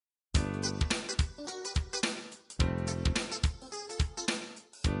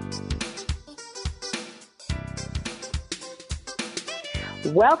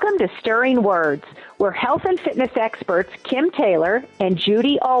Welcome to Stirring Words, where health and fitness experts Kim Taylor and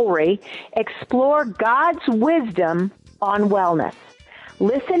Judy Ulrey explore God's wisdom on wellness.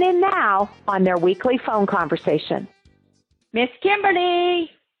 Listen in now on their weekly phone conversation. Miss Kimberly.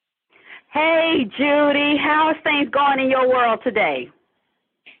 Hey, Judy. How's things going in your world today?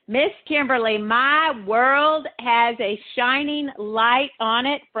 Miss Kimberly, my world has a shining light on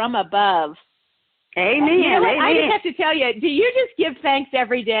it from above. Amen. You know what? Amen. I just have to tell you, do you just give thanks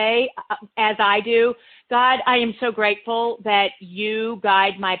every day as I do? God, I am so grateful that you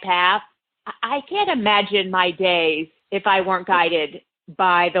guide my path. I can't imagine my days if I weren't guided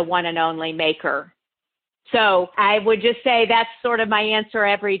by the one and only Maker. So I would just say that's sort of my answer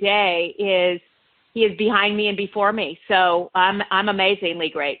every day is He is behind me and before me. So I'm amazingly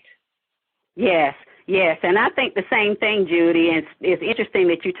great. Yes. Yes, and I think the same thing, Judy. And it's interesting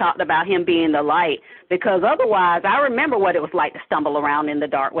that you talked about him being the light, because otherwise I remember what it was like to stumble around in the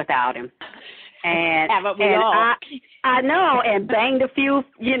dark without him. And, Haven't we all? I know, and banged a few,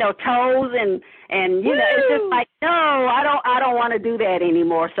 toes and it's just like, no, I don't want to do that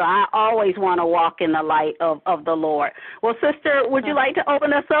anymore. So I always want to walk in the light of the Lord. Well, sister, would you like to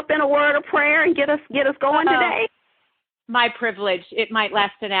open us up in a word of prayer and get us going today? My privilege. It might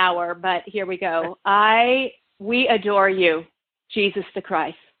last an hour, but here we go. We adore you, Jesus the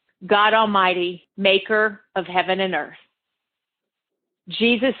Christ, God Almighty, maker of heaven and earth.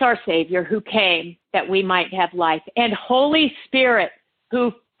 Jesus, our Savior, who came that we might have life, and Holy Spirit,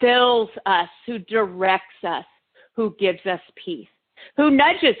 who fills us, who directs us, who gives us peace, who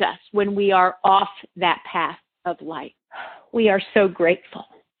nudges us when we are off that path of light. We are so grateful.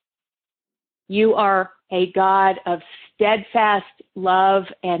 You are a God of steadfast love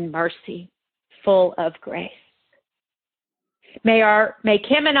and mercy, full of grace. May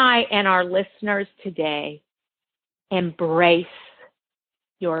Kim and I and our listeners today embrace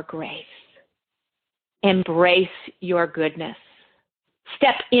your grace, embrace your goodness,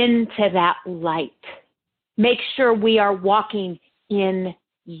 step into that light. Make sure we are walking in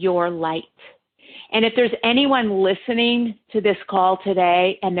your light. And if there's anyone listening to this call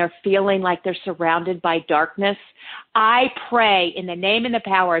today and they're feeling like they're surrounded by darkness, I pray in the name and the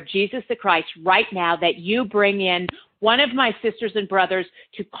power of Jesus the Christ right now that you bring in one of my sisters and brothers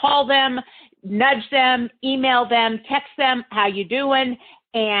to call them, nudge them, email them, text them, how you doing,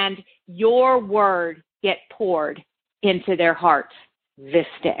 and your word get poured into their hearts this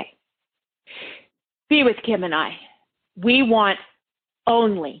day. Be with Kim and I. We want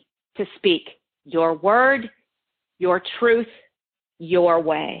only to speak your word, your truth, your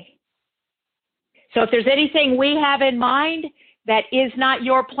way. So if there's anything we have in mind that is not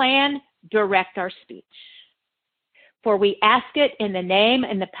your plan, direct our speech. For we ask it in the name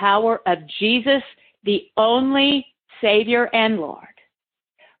and the power of Jesus, the only Savior and Lord,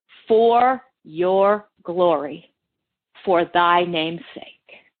 for your glory, for thy name's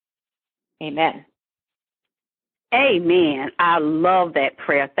sake. Amen. Amen. I love that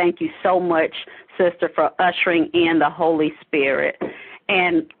prayer. Thank you so much, sister, for ushering in the Holy Spirit.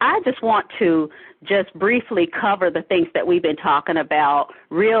 And I just want to just briefly cover the things that we've been talking about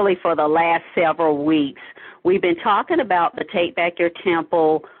really for the last several weeks. We've been talking about the Take Back Your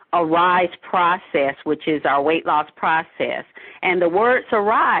Temple Arise process, which is our weight loss process. And the words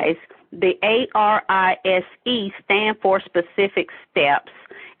arise, the ARISE, stand for specific steps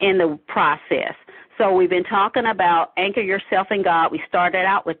in the process. So we've been talking about anchor yourself in God. We started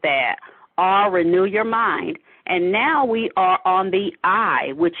out with that. R, renew your mind. And now we are on the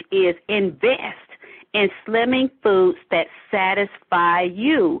I, which is invest in slimming foods that satisfy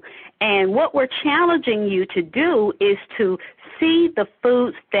you. And what we're challenging you to do is to see the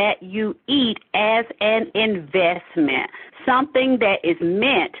foods that you eat as an investment, something that is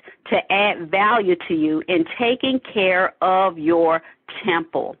meant to add value to you in taking care of your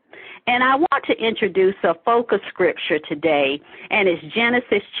temple. And I want to introduce a focus scripture today, and it's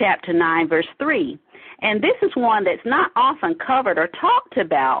Genesis chapter 9, verse 3. And this is one that's not often covered or talked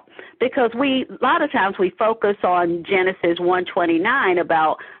about because a lot of times we focus on Genesis 1:29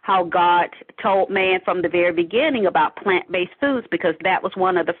 about how God told man from the very beginning about plant-based foods because that was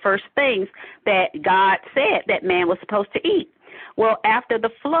one of the first things that God said that man was supposed to eat. Well, after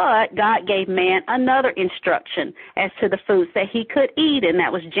the flood, God gave man another instruction as to the foods that he could eat, and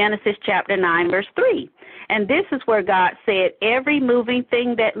that was Genesis chapter 9, verse 3. And this is where God said, every moving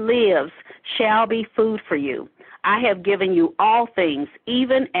thing that lives shall be food for you. I have given you all things,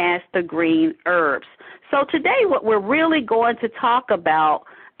 even as the green herbs. So today what we're really going to talk about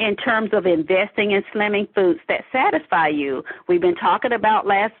in terms of investing in slimming foods that satisfy you. We've been talking about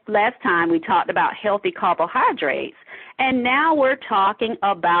last time, we talked about healthy carbohydrates. And now we're talking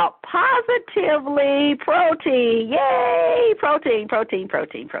about positively protein. Yay! Protein, protein,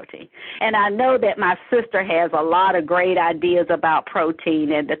 protein, protein. And I know that my sister has a lot of great ideas about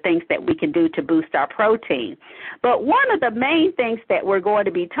protein and the things that we can do to boost our protein. But one of the main things that we're going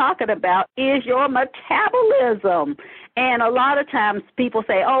to be talking about is your metabolism. And a lot of times people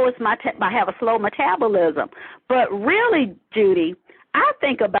say, oh, I have a slow metabolism. But really, Judy, I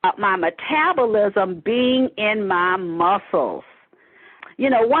think about my metabolism being in my muscles. You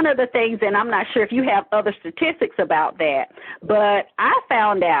know, one of the things, and I'm not sure if you have other statistics about that, but I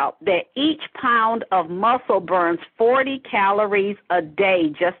found out that each pound of muscle burns 40 calories a day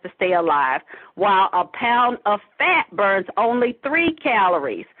just to stay alive, while a pound of fat burns only 3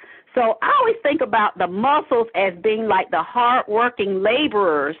 calories. So I always think about the muscles as being like the hard-working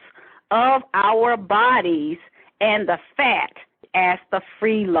laborers of our bodies, and the fat as the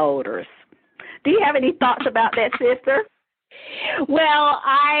freeloaders. Do you have any thoughts about that, sister? Well,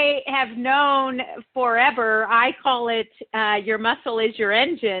 I have known forever, I call it your muscle is your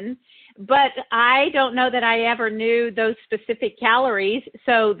engine, but I don't know that I ever knew those specific calories,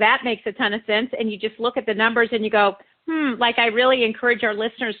 so that makes a ton of sense. And you just look at the numbers and you go, like I really encourage our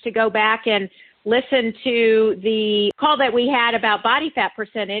listeners to go back and listen to the call that we had about body fat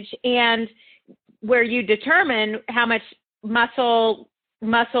percentage, and where you determine how much muscle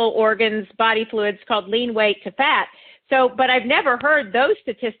organs, body fluids, called lean weight to fat. So, but I've never heard those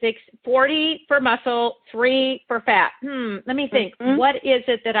statistics, 40 for muscle, 3 for fat. Let me think. Mm-hmm. What is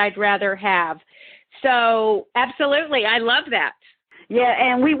it that I'd rather have? So absolutely. I love that. Yeah,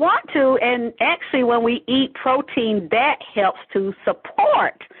 and we want to, and actually when we eat protein, that helps to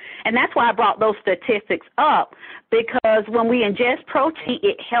support. And that's why I brought those statistics up, because when we ingest protein,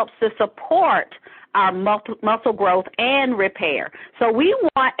 it helps to support our muscle growth and repair. So we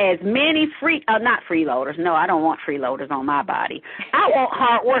want as many not freeloaders. No, I don't want freeloaders on my body. I want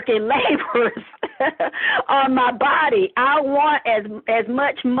hard-working laborers on my body. I want as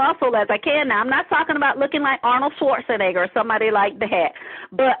much muscle as I can. Now, I'm not talking about looking like Arnold Schwarzenegger or somebody like that,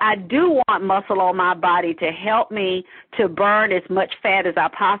 but I do want muscle on my body to help me to burn as much fat as I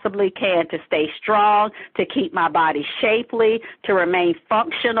possibly can, to stay strong, to keep my body shapely, to remain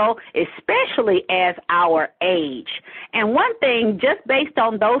functional, especially as our age. And one thing, just based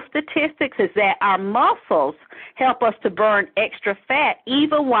on those statistics, is that our muscles help us to burn extra fat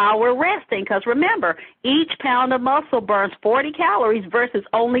even while we're resting. Because remember, each pound of muscle burns 40 calories versus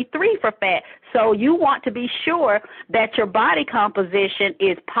only 3 for fat. So you want to be sure that your body composition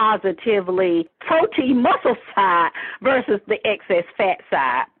is positively protein muscle side versus the excess fat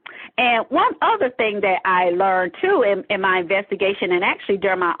side. And one other thing that I learned, too, in my investigation, and actually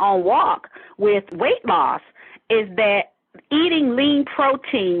during my own walk with weight loss, is that eating lean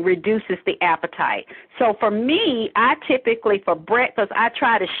protein reduces the appetite. So for me, I typically, for breakfast, I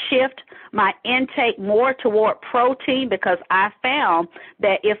try to shift my intake more toward protein, because I found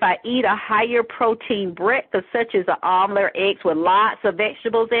that if I eat a higher protein breakfast, such as an omelet or eggs with lots of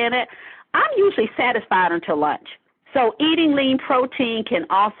vegetables in it, I'm usually satisfied until lunch. So eating lean protein can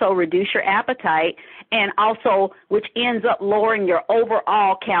also reduce your appetite, and also which ends up lowering your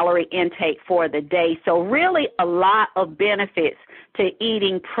overall calorie intake for the day. So really a lot of benefits to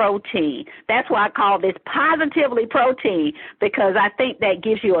eating protein. That's why I call this positively protein, because I think that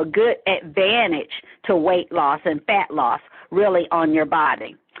gives you a good advantage to weight loss and fat loss really on your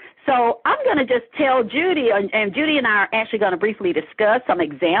body. So I'm going to just tell Judy, and Judy and I are actually going to briefly discuss some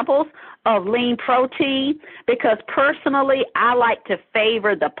examples of lean protein, because personally I like to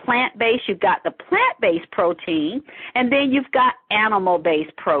favor the plant-based. You've got the plant-based protein, and then you've got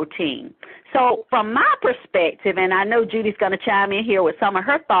animal-based protein. So from my perspective, and I know Judy's going to chime in here with some of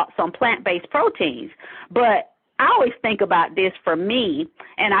her thoughts on plant-based proteins, but I always think about this for me,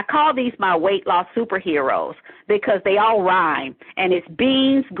 and I call these my weight loss superheroes because they all rhyme, and it's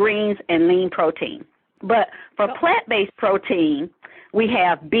beans, greens, and lean protein. But for plant-based protein, we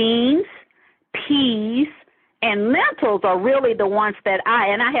have beans, peas, and lentils are really the ones that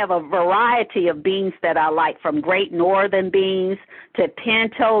I have a variety of beans that I like, from Great Northern beans to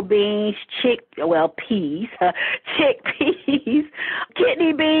pinto beans, peas, chickpeas,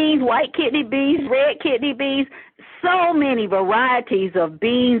 kidney beans, white kidney beans, red kidney beans. So many varieties of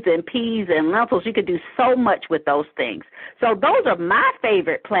beans and peas and lentils. You could do so much with those things. So those are my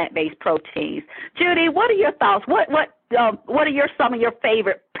favorite plant-based proteins. Judy, what are your thoughts? What are some of your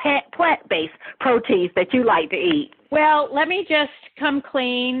favorite plant-based proteins that you like to eat? Well, let me just come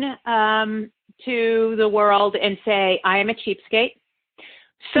clean to the world and say I am a cheapskate.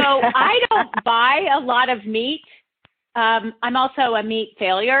 So I don't buy a lot of meat. I'm also a meat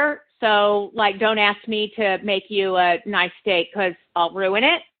failure. So, like, don't ask me to make you a nice steak because I'll ruin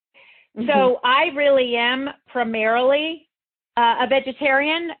it. Mm-hmm. So I really am primarily a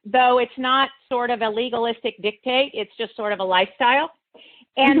vegetarian, though it's not sort of a legalistic dictate. It's just sort of a lifestyle.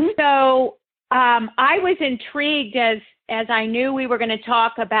 And so I was intrigued as I knew we were going to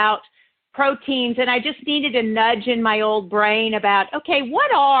talk about proteins, and I just needed a nudge in my old brain about, okay,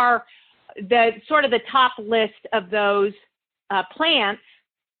 what are the sort of the top list of those plants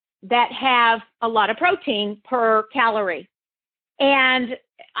that have a lot of protein per calorie? And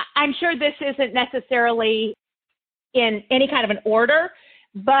I'm sure this isn't necessarily in any kind of an order,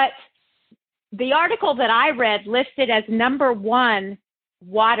 but the article that I read listed as number 1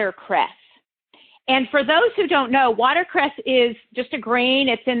 watercress. And for those who don't know, watercress is just a green.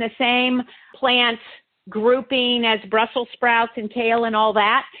 It's in the same plant grouping as Brussels sprouts and kale and all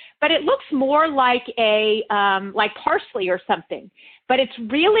that, but it looks more like like parsley or something. But it's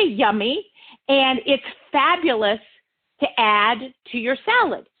really yummy, and it's fabulous to add to your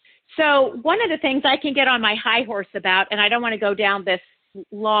salad. So one of the things I can get on my high horse about, and I don't want to go down this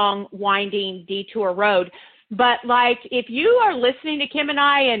long, winding detour road, but like if you are listening to Kim and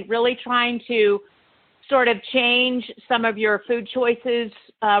I and really trying to sort of change some of your food choices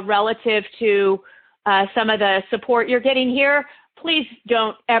relative to some of the support you're getting here, please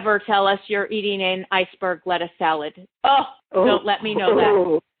don't ever tell us you're eating an iceberg lettuce salad. Don't let me know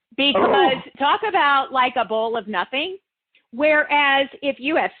that. Because talk about like a bowl of nothing. Whereas if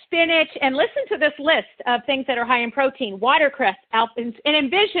you have spinach, and listen to this list of things that are high in protein, watercress, and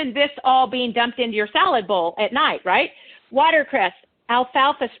envision this all being dumped into your salad bowl at night, right? Watercress,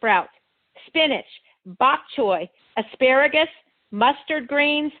 alfalfa sprouts, spinach, bok choy, asparagus, mustard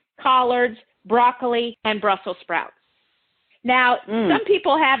greens, collards, broccoli, and Brussels sprouts. Now, some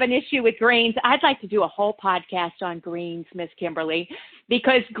people have an issue with greens. I'd like to do a whole podcast on greens, Miss Kimberly,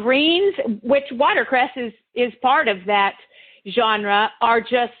 because greens, which watercress is part of that genre, are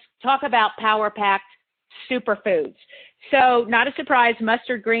just, talk about power-packed superfoods. So not a surprise,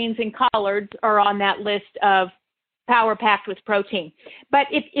 mustard greens and collards are on that list of power-packed with protein. But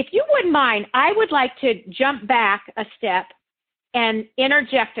if you wouldn't mind, I would like to jump back a step and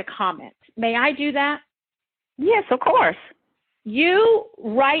interject a comment. May I do that? Yes, of course. You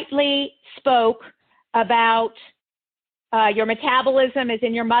rightly spoke about your metabolism is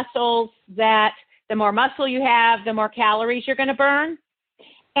in your muscles, that the more muscle you have, the more calories you're going to burn.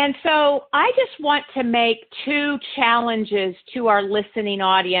 And so I just want to make 2 challenges to our listening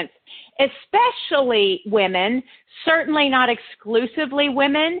audience, especially women, certainly not exclusively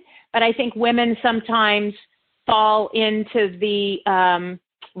women, but I think women sometimes fall into the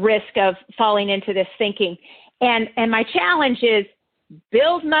risk of falling into this thinking. And my challenge is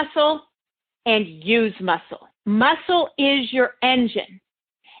build muscle and use muscle. Muscle is your engine.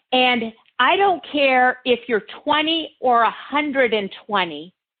 And I don't care if you're 20 or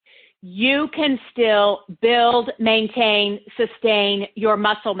 120, you can still build, maintain, sustain your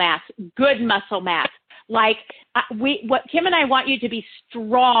muscle mass, good muscle mass. Like what Kim and I want you to be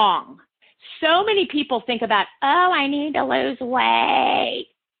strong. So many people think about, I need to lose weight.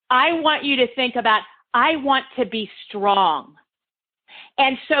 I want you to think about, I want to be strong.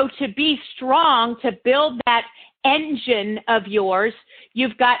 And so to be strong, to build that engine of yours,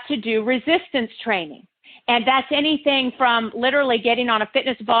 you've got to do resistance training. And that's anything from literally getting on a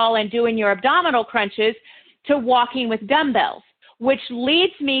fitness ball and doing your abdominal crunches to walking with dumbbells, which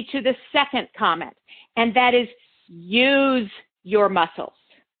leads me to the second comment, and that is use your muscles.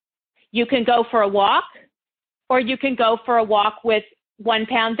 You can go for a walk, or you can go for a walk with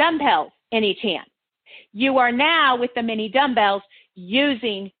 1-pound dumbbells in each hand. You are now, with the mini dumbbells,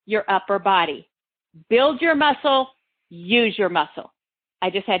 using your upper body. Build your muscle, use your muscle. I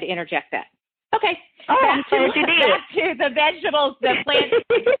just had to interject that. Okay, back to the vegetables, the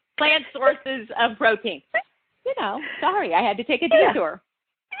plant sources of protein. Sorry, I had to take a detour.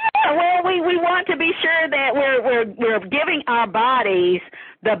 Yeah, well, we want to be sure that we're giving our bodies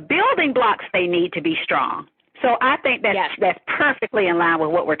the building blocks they need to be strong. So I think that's perfectly in line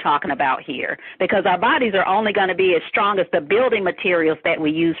with what we're talking about here, because our bodies are only going to be as strong as the building materials that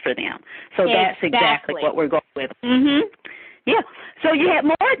we use for them. So that's exactly what we're going with. Mm-hmm. Yeah. So you had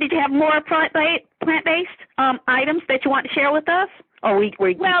more? Did you have more plant-based items that you want to share with us? Well,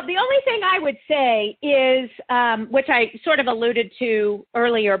 the only thing I would say is, which I sort of alluded to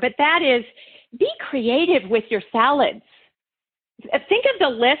earlier, but that is be creative with your salads. Think of the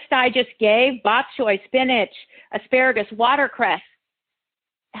list I just gave: bok choy, spinach, asparagus, watercress.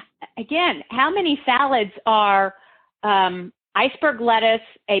 Again, how many salads are iceberg lettuce,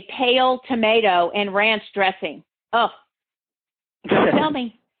 a pale tomato, and ranch dressing. Oh, don't tell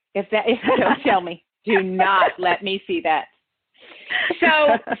me. Don't tell me. Do not let me see that.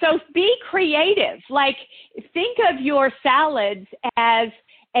 So be creative. Like, think of your salads as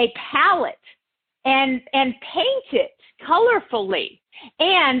a palette and paint it colorfully.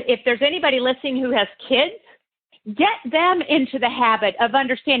 And if there's anybody listening who has kids, get them into the habit of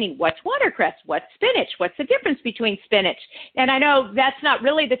understanding what's watercress, what's spinach, what's the difference between spinach. And I know that's not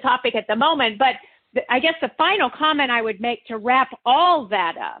really the topic at the moment, but I guess the final comment I would make to wrap all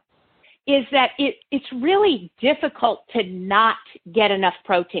that up is that it's really difficult to not get enough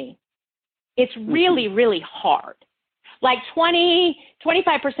protein. It's really, really hard. Like 25%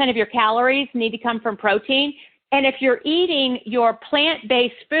 of your calories need to come from protein. And if you're eating your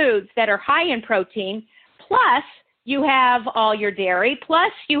plant-based foods that are high in protein, plus you have all your dairy,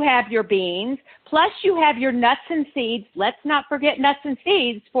 plus you have your beans, plus you have your nuts and seeds. Let's not forget nuts and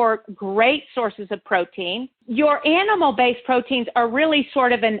seeds for great sources of protein. Your animal-based proteins are really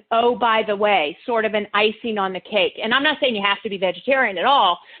sort of an oh, by the way, sort of an icing on the cake. And I'm not saying you have to be vegetarian at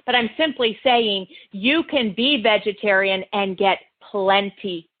all, but I'm simply saying you can be vegetarian and get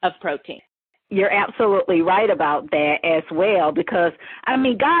plenty of protein. You're absolutely right about that as well, because, I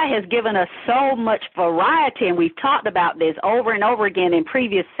mean, God has given us so much variety, and we've talked about this over and over again in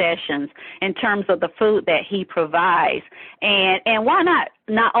previous sessions in terms of the food that he provides. And why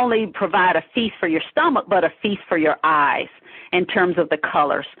not only provide a feast for your stomach, but a feast for your eyes in terms of the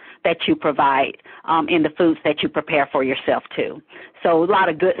colors that you provide in the foods that you prepare for yourself too. So a lot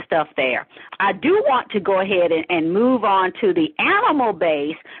of good stuff there. I do want to go ahead and move on to the animal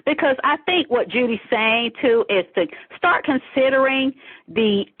base, because I think what Judy's saying too is to start considering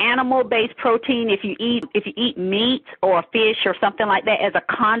the animal-based protein if you eat meat or fish or something like that as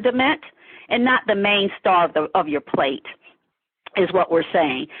a condiment and not the main star of your plate, is what we're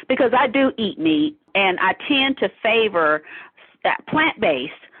saying. Because I do eat meat, and I tend to favor that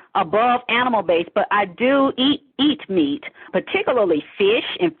plant-based above animal-based, but I do eat meat, particularly fish.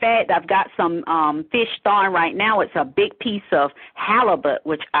 In fact, I've got some fish thawing right now. It's a big piece of halibut,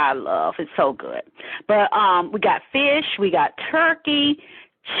 which I love. It's so good. But we got fish, we got turkey,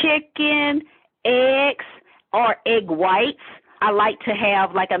 chicken, eggs, or egg whites. I like to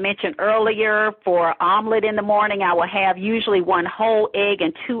have, like I mentioned earlier, for omelet in the morning, I will have usually 1 whole egg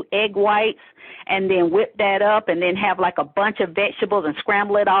and 2 egg whites, and then whip that up and then have like a bunch of vegetables and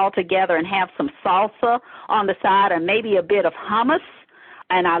scramble it all together and have some salsa on the side and maybe a bit of hummus.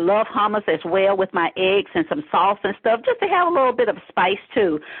 And I love hummus as well with my eggs and some sauce and stuff, just to have a little bit of spice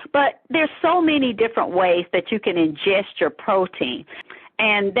too. But there's so many different ways that you can ingest your protein.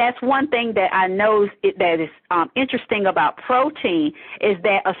 And that's one thing that I know that is interesting about protein, is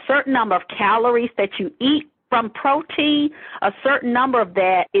that a certain number of calories that you eat from protein, a certain number of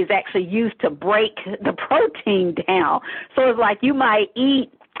that is actually used to break the protein down. So it's like you might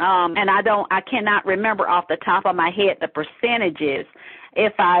eat, and I cannot remember off the top of my head the percentages.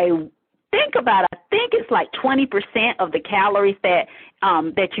 If I think about it, I think it's like 20% of the calories that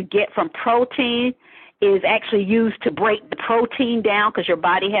you get from protein is actually used to break the protein down, because your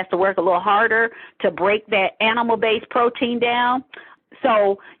body has to work a little harder to break that animal-based protein down.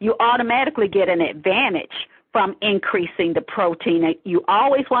 So you automatically get an advantage from increasing the protein. You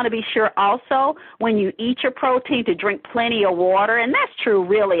always want to be sure also when you eat your protein to drink plenty of water, and that's true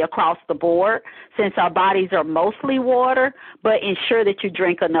really across the board since our bodies are mostly water, but ensure that you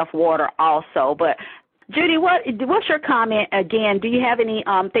drink enough water also. But Judy, what's your comment again? Do you have any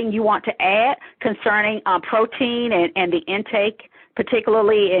thing you want to add concerning protein and the intake,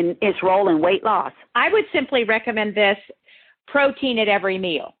 particularly in its role in weight loss? I would simply recommend this: protein at every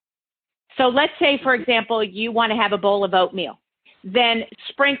meal. So let's say, for example, you want to have a bowl of oatmeal. Then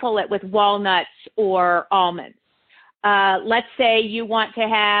sprinkle it with walnuts or almonds. Let's say you want to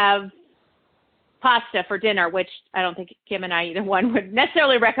have pasta for dinner, which I don't think Kim and I either one would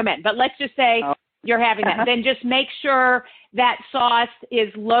necessarily recommend. But let's just say you're having that. Then just make sure that sauce is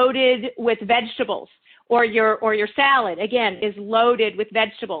loaded with vegetables. Or your salad, again, is loaded with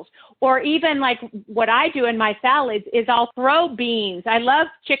vegetables. Or even like what I do in my salads is I'll throw beans. I love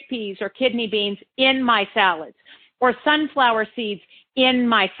chickpeas or kidney beans in my salads, or sunflower seeds in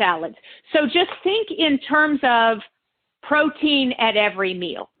my salads. So just think in terms of protein at every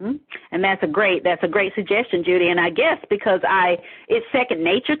meal. And that's a great suggestion, Judy. And I guess because it's second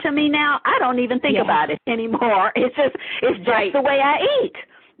nature to me now, I don't even think about it anymore. It's just right. The way I eat.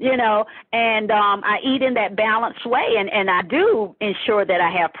 and I eat in that balanced way, and I do ensure that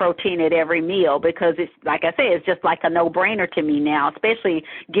I have protein at every meal because it's, like I say, it's just like a no-brainer to me now, especially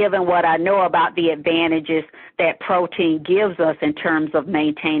given what I know about the advantages that protein gives us in terms of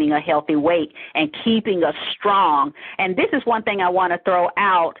maintaining a healthy weight and keeping us strong. And this is one thing I want to throw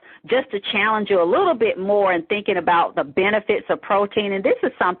out just to challenge you a little bit more in thinking about the benefits of protein. And this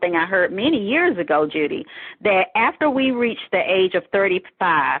is something I heard many years ago, Judy, that after we reach the age of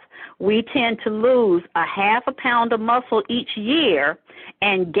 35, we tend to lose a half a pound of muscle each year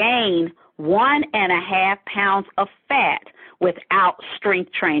and gain 1.5 pounds of fat without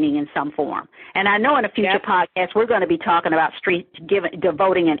strength training in some form. And I know in a future podcast we're going to be talking about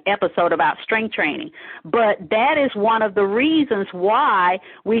devoting an episode about strength training. But that is one of the reasons why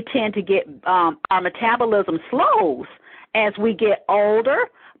we tend to get our metabolism slows as we get older.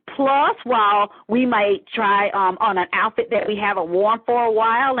 Plus, while we might try on an outfit that we haven't worn for a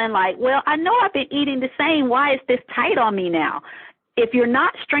while and like, well, I know I've been eating the same. Why is this tight on me now? If you're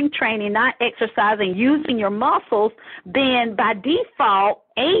not strength training, not exercising, using your muscles, then by default,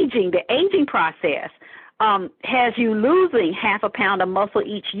 the aging process has you losing half a pound of muscle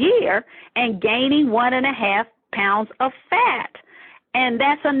each year and gaining 1.5 pounds of fat. And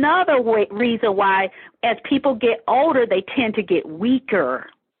that's another reason why as people get older, they tend to get weaker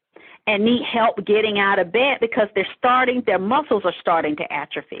and need help getting out of bed because their muscles are starting to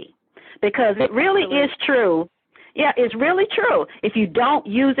atrophy. Because it really is true. Yeah, it's really true. If you don't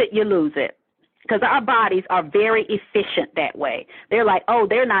use it, you lose it. Because our bodies are very efficient that way. They're like, oh,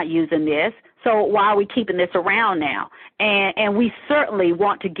 they're not using this, so why are we keeping this around now? And we certainly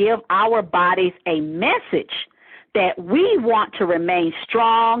want to give our bodies a message that we want to remain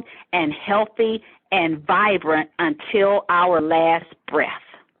strong and healthy and vibrant until our last breath.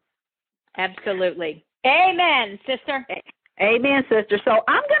 Absolutely. Amen, sister. Amen, sister. So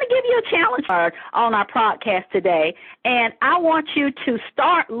I'm going to give you a challenge on our podcast today, and I want you to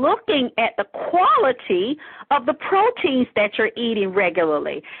start looking at the quality of the proteins that you're eating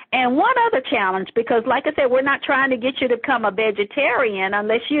regularly. And one other challenge, because like I said, we're not trying to get you to become a vegetarian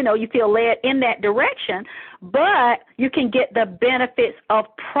unless, you feel led in that direction, but you can get the benefits of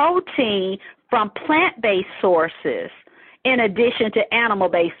protein from plant-based sources in addition to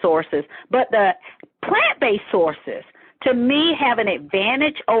animal-based sources. But the plant-based sources, to me, have an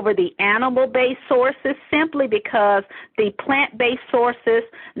advantage over the animal-based sources simply because the plant-based sources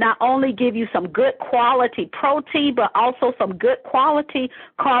not only give you some good quality protein, but also some good quality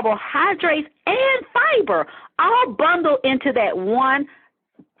carbohydrates and fiber, all bundled into that one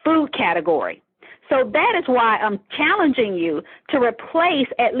food category. So that is why I'm challenging you to replace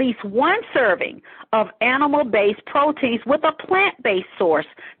at least one serving of animal-based proteins with a plant-based source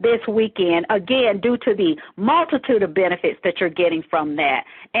this weekend, again, due to the multitude of benefits that you're getting from that,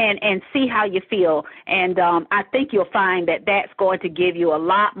 and see how you feel. And I think you'll find that that's going to give you a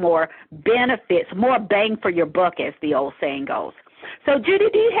lot more benefits, more bang for your buck, as the old saying goes. So, Judy,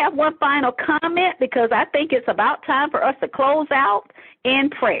 do you have one final comment? Because I think it's about time for us to close out in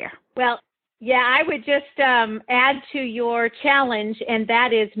prayer. Well, yeah, I would just add to your challenge, and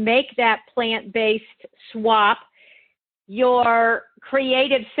that is make that plant-based swap your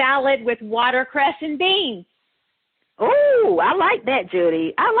creative salad with watercress and beans. Oh, I like that,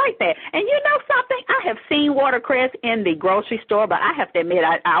 Judy. I like that. And you know something? I have seen watercress in the grocery store, but I have to admit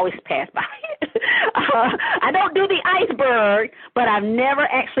I always pass by it. I don't do the iceberg, but I've never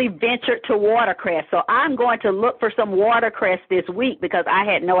actually ventured to watercress. So I'm going to look for some watercress this week because I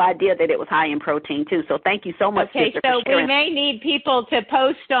had no idea that it was high in protein, too. So thank you so much, sister, for sharing. We may need people to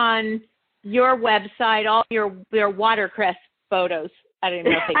post on your website all your watercress photos. I don't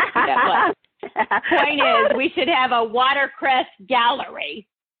know if they can do that, but point is, we should have a watercress gallery.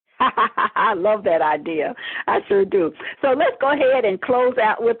 I love that idea. I sure do. So let's go ahead and close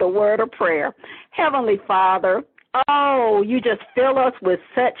out with a word of prayer. Heavenly Father, you just fill us with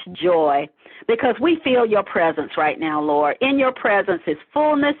such joy because we feel your presence right now, Lord. In your presence is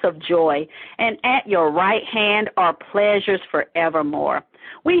fullness of joy, and at your right hand are pleasures forevermore.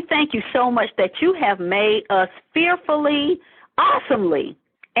 We thank you so much that you have made us fearfully, awesomely,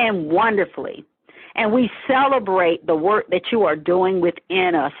 and wonderfully. And we celebrate the work that you are doing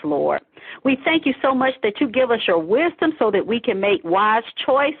within us, Lord. We thank you so much that you give us your wisdom so that we can make wise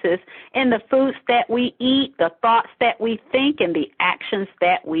choices in the foods that we eat, the thoughts that we think, and the actions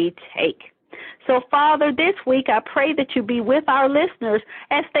that we take. So, Father, this week I pray that you be with our listeners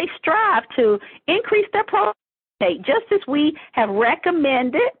as they strive to increase their protein intake, just as we have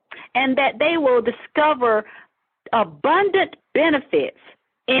recommended, and that they will discover abundant benefits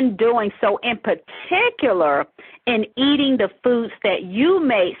in doing so, in particular in eating the foods that you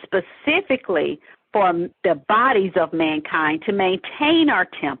made specifically for the bodies of mankind to maintain our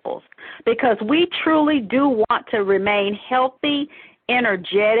temples, because we truly do want to remain healthy,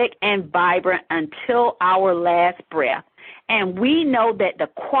 energetic, and vibrant until our last breath. And we know that the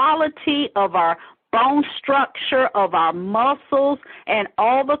quality of our bone structure, of our muscles, and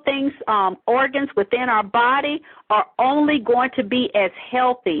all the things, organs within our body are only going to be as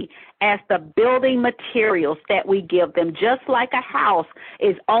healthy as the building materials that we give them. Just like a house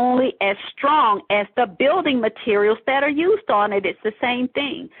is only as strong as the building materials that are used on it. It's the same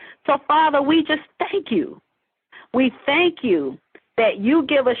thing. So, Father, we just thank you. We thank you that you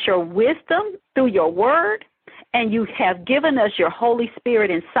give us your wisdom through your word, and you have given us your Holy Spirit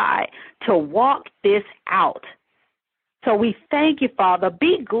inside to walk this out. So we thank you, Father.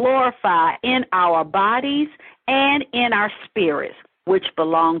 Be glorified in our bodies and in our spirits, which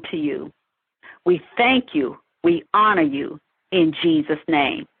belong to you. We thank you. We honor you. In Jesus'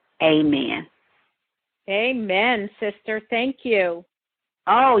 name, amen. Amen, sister. Thank you.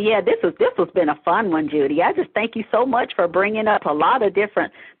 Oh, yeah, this has been a fun one, Judy. I just thank you so much for bringing up a lot of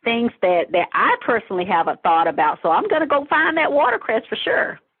different things that I personally haven't thought about. So I'm going to go find that watercress for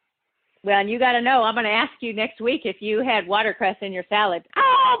sure. Well, and you got to know, I'm going to ask you next week if you had watercress in your salad.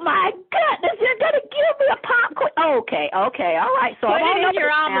 Oh, my goodness, you're going to give me a popcorn. Okay, all right. So put it in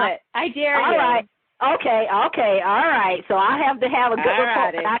your omelet. I dare you. All right. Okay, all right. So I have to have a good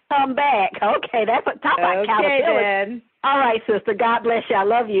report when I come back. Okay, that's what talk about accountability. Okay, then. All right, sister. God bless you. I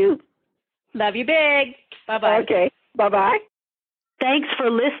love you. Love you big. Bye-bye. Okay, bye-bye. Thanks for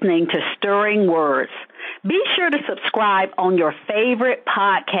listening to Stirring Words. Be sure to subscribe on your favorite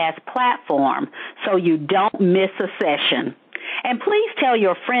podcast platform so you don't miss a session. And please tell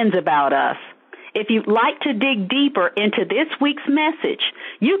your friends about us. If you'd like to dig deeper into this week's message,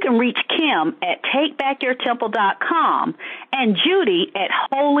 you can reach Kim at TakeBackYourTemple.com and Judy at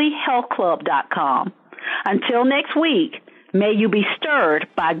HolyHealthClub.com. Until next week, may you be stirred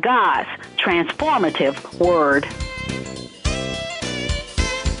by God's transformative word.